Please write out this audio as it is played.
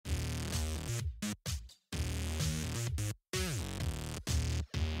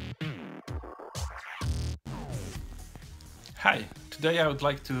Hi, today I would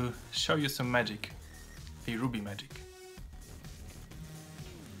like to show you some magic, a Ruby magic.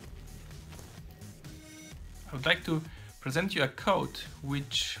 I would like to present you a code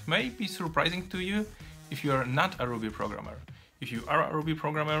which may be surprising to you if you are not a Ruby programmer. If you are a Ruby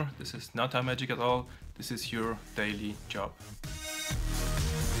programmer, this is not a magic at all, this is your daily job.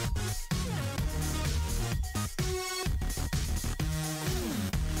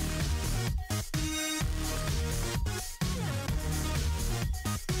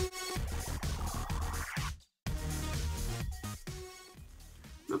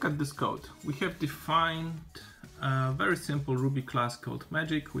 Look at this code. We have defined a very simple Ruby class called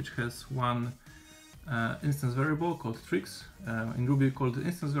magic, which has one instance variable called tricks. In Ruby we call it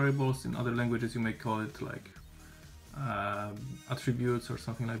instance variables. In other languages you may call it like attributes or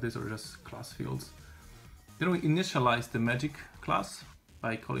something like this, or just class fields. Then we initialize the magic class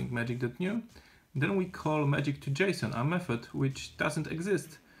by calling magic.new. Then we call magic to JSON, a method which doesn't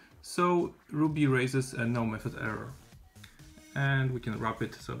exist. So Ruby raises a no method error. And we can wrap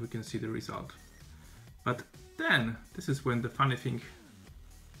it so we can see the result. But then, this is when the funny things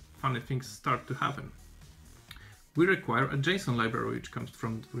start to happen. We require a JSON library which comes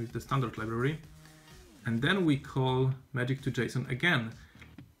from the standard library, and then we call magic to JSON again.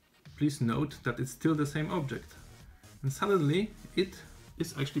 Please note that it's still the same object, and suddenly it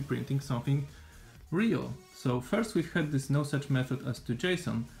is actually printing something real. So first we had this no such method as to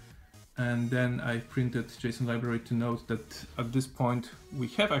JSON, and then I printed JSON library to note that at this point we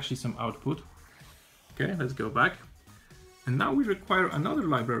have actually some output. Okay, let's go back. And now we require another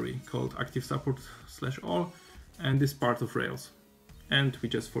library called active_support/all, and this part of Rails. And we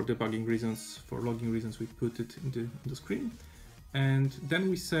just, for debugging reasons, for logging reasons, we put it in the screen. And then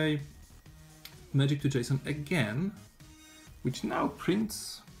we say magic to JSON again, which now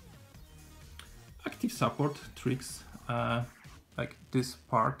prints active support tricks, like this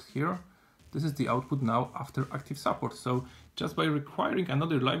part here. This is the output now after active support. So just by requiring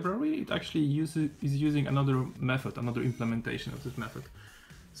another library, it actually is using another method, another implementation of this method.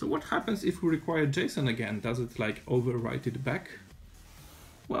 So what happens if we require JSON again? Does it like overwrite it back?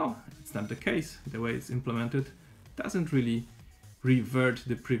 Well, it's not the case. The way it's implemented doesn't really revert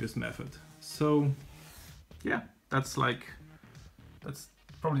the previous method. So yeah, that's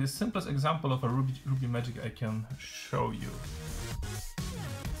probably the simplest example of a Ruby magic I can show you.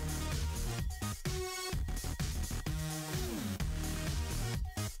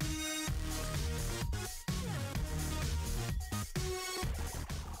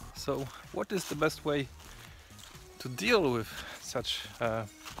 So what is the best way to deal with such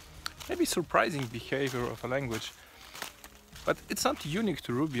maybe surprising behavior of a language? But it's not unique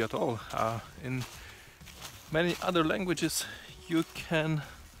to Ruby at all. In many other languages you can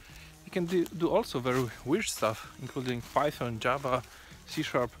do also very weird stuff, including Python, Java, C#.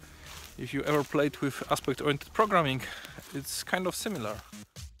 If you ever played with aspect-oriented programming, it's kind of similar.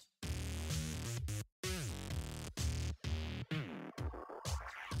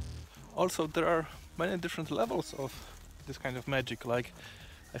 Also, there are many different levels of this kind of magic. Like,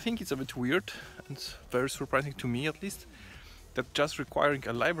 I think it's a bit weird and very surprising to me, at least, that just requiring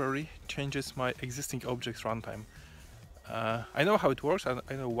a library changes my existing object's runtime. I know how it works, and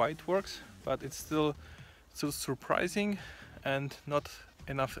I know why it works, but it's still surprising and not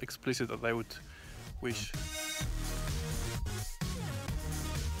enough explicit that I would wish.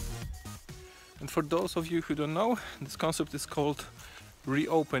 And for those of you who don't know, this concept is called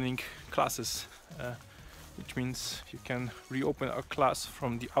reopening classes, which means you can reopen a class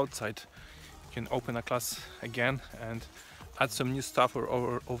from the outside. You can open a class again and add some new stuff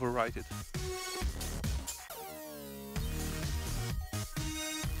or overwrite it.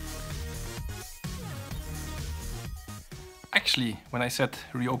 Actually, when I said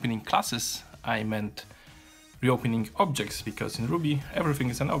reopening classes, I meant reopening objects, because in Ruby everything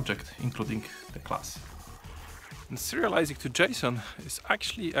is an object, including the class. And serializing to JSON is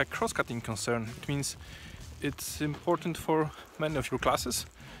actually a cross-cutting concern. It means it's important for many of your classes.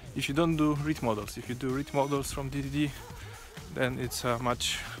 If you don't do read models, if you do read models from DDD, then it's a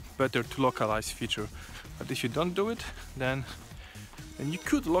much better to localize feature. But if you don't do it, then you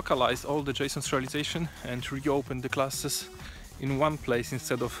could localize all the JSON serialization and reopen the classes in one place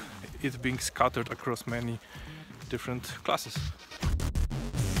instead of it being scattered across many different classes.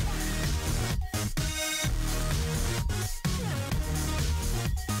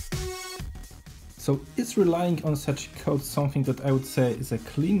 So is relying on such code something that I would say is a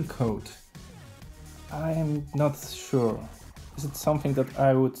clean code? I am not sure. Is it something that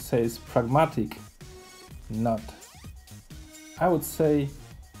I would say is pragmatic? Not. I would say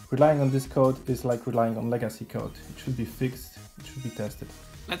relying on this code is like relying on legacy code. It should be fixed, it should be tested.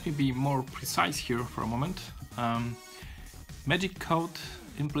 Let me be more precise here for a moment. Magic code,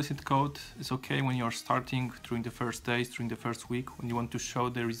 implicit code is okay when you're starting during the first days, during the first week, when you want to show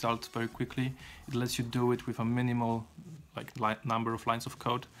the results very quickly. It lets you do it with a minimal number of lines of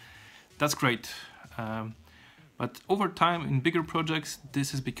code. That's great. But over time, in bigger projects,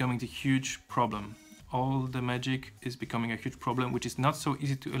 this is becoming a huge problem. All the magic is becoming a huge problem, which is not so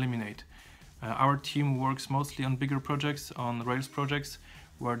easy to eliminate. Our team works mostly on bigger projects, on Rails projects,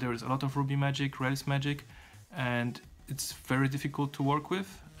 where there is a lot of Ruby magic, Rails magic, and it's very difficult to work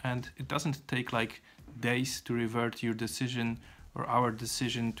with. And it doesn't take like days to revert your decision or our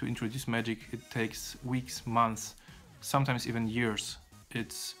decision to introduce magic. It takes weeks, months, sometimes even years.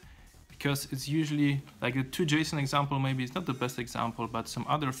 It's because it's usually like the 2JSON example, maybe it's not the best example, but some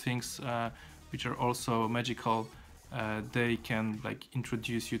other things which are also magical, they can like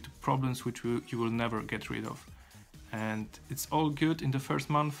introduce you to problems which you will never get rid of. And it's all good in the first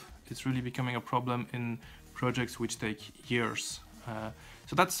month. It's really becoming a problem in projects which take years.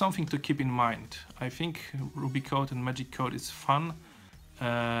 So that's something to keep in mind. I think Ruby code and magic code is fun.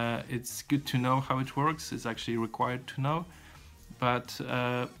 It's good to know how it works. It's actually required to know, but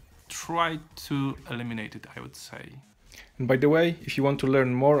try to eliminate it, I would say. And by the way, if you want to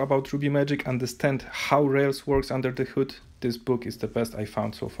learn more about Ruby magic, understand how Rails works under the hood, this book is the best I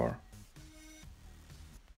found so far.